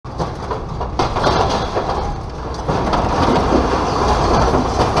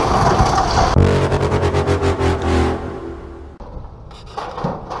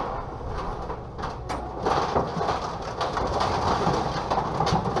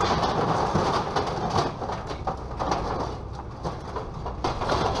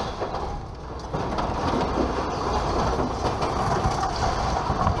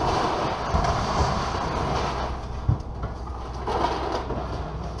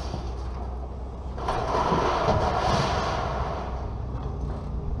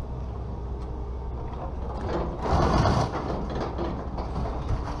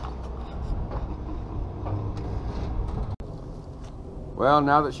Well,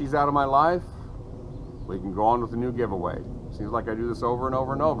 now that she's out of my life, we can go on with a new giveaway. Seems like I do this over and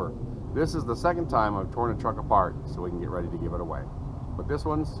over and over. This is the second time I've torn a truck apart, so we can get ready to give it away. But this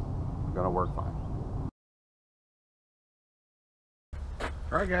one's gonna work fine.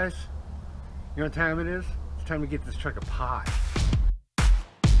 All right, guys. You know what time it is? It's time to get this truck a pie.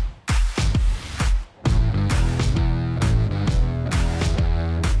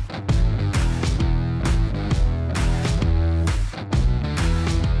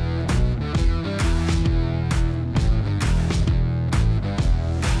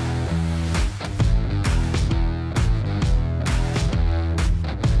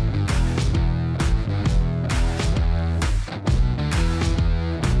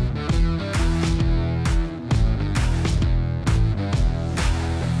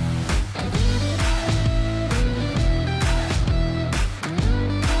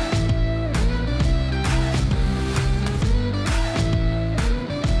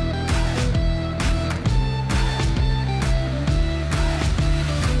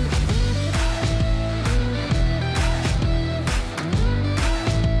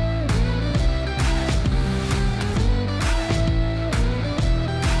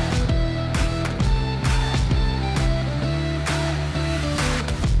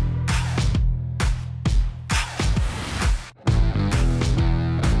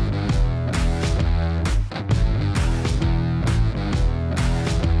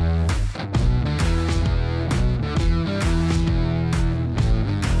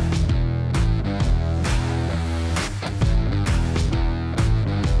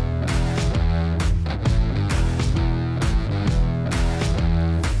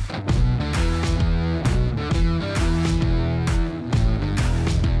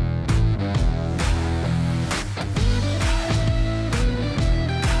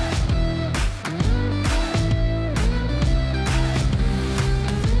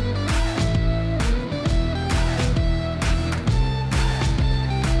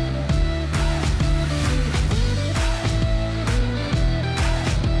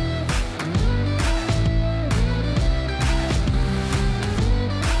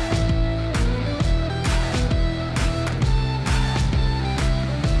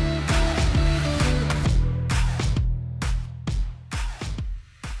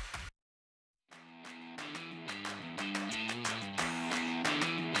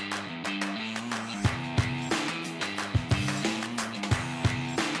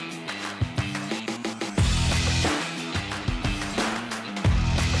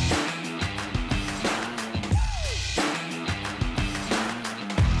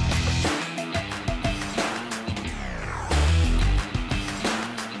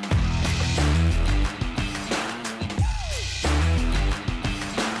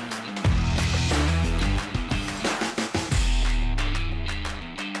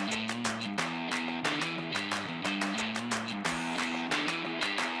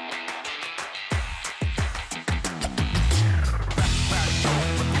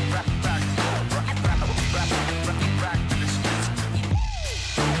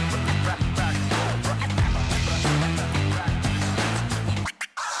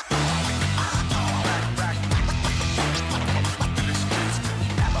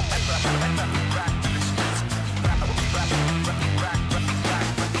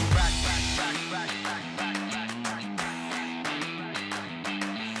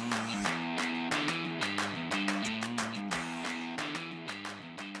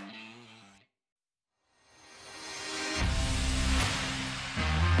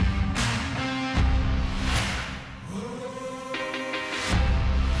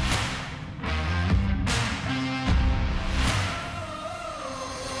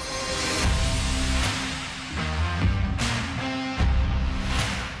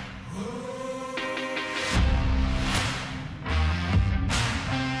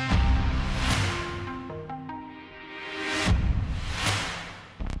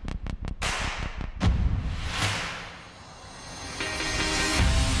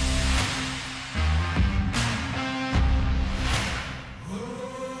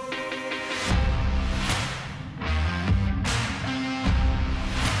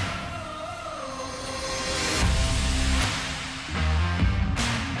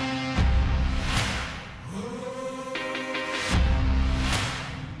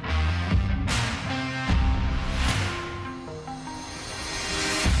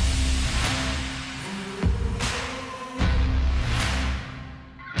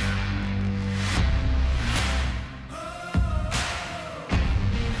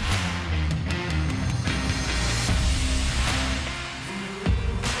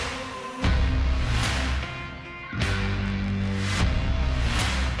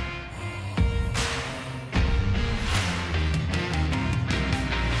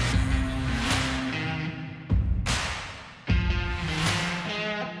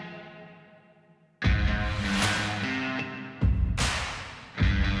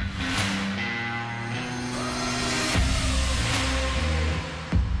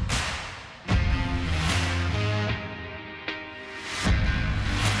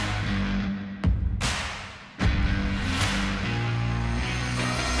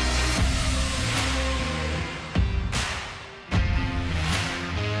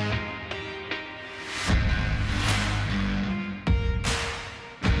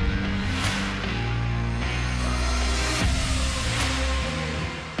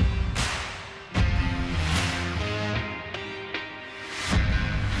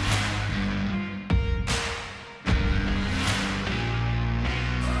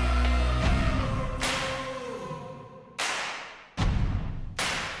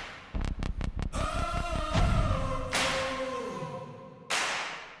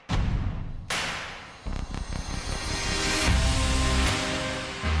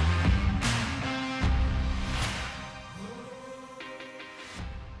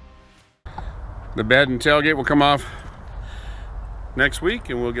 The bed and tailgate will come off next week,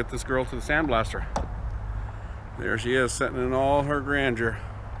 and we'll get this girl to the sandblaster. There she is, sitting in all her grandeur.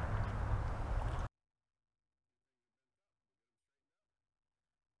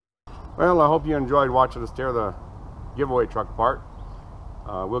 Well, I hope you enjoyed watching us tear the giveaway truck apart.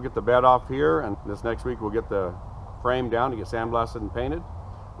 We'll get the bed off here, and this next week we'll get the frame down to get sandblasted and painted.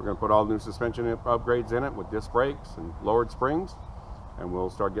 We're going to put all new suspension upgrades in it with disc brakes and lowered springs, and we'll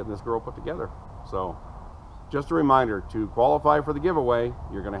start getting this girl put together. So just a reminder, to qualify for the giveaway,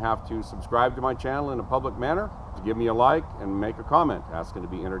 you're going to have to subscribe to my channel in a public manner, to give me a like, and make a comment asking to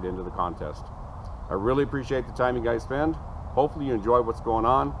be entered into the contest. I really appreciate the time you guys spend. Hopefully you enjoy what's going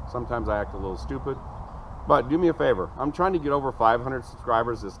on. Sometimes I act a little stupid, but do me a favor. I'm trying to get over 500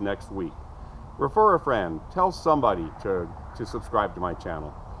 subscribers this next week. Refer a friend. Tell somebody to subscribe to my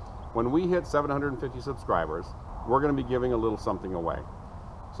channel. When we hit 750 subscribers, we're going to be giving a little something away.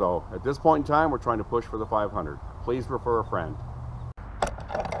 So at this point in time, we're trying to push for the 500. Please refer a friend.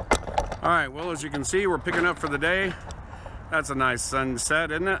 All right, well, as you can see, we're picking up for the day. That's a nice sunset,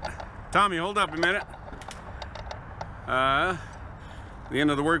 isn't it? Tommy, hold up a minute. The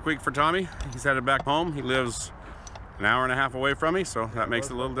end of the work week for Tommy. He's headed back home. He lives an hour and a half away from me, so that makes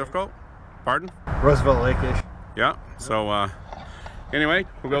it a little difficult. Pardon? Roosevelt Lake-ish. Yeah, so anyway,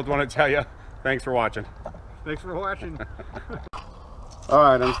 we both want to tell you, thanks for watching. Thanks for watching. All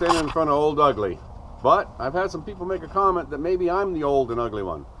right, I'm standing in front of Old Ugly, but I've had some people make a comment that maybe I'm the old and ugly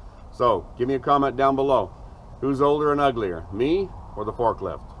one. So give me a comment down below. Who's older and uglier, me or the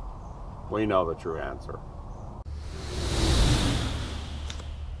forklift? We know the true answer.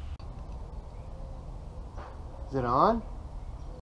 Is it on?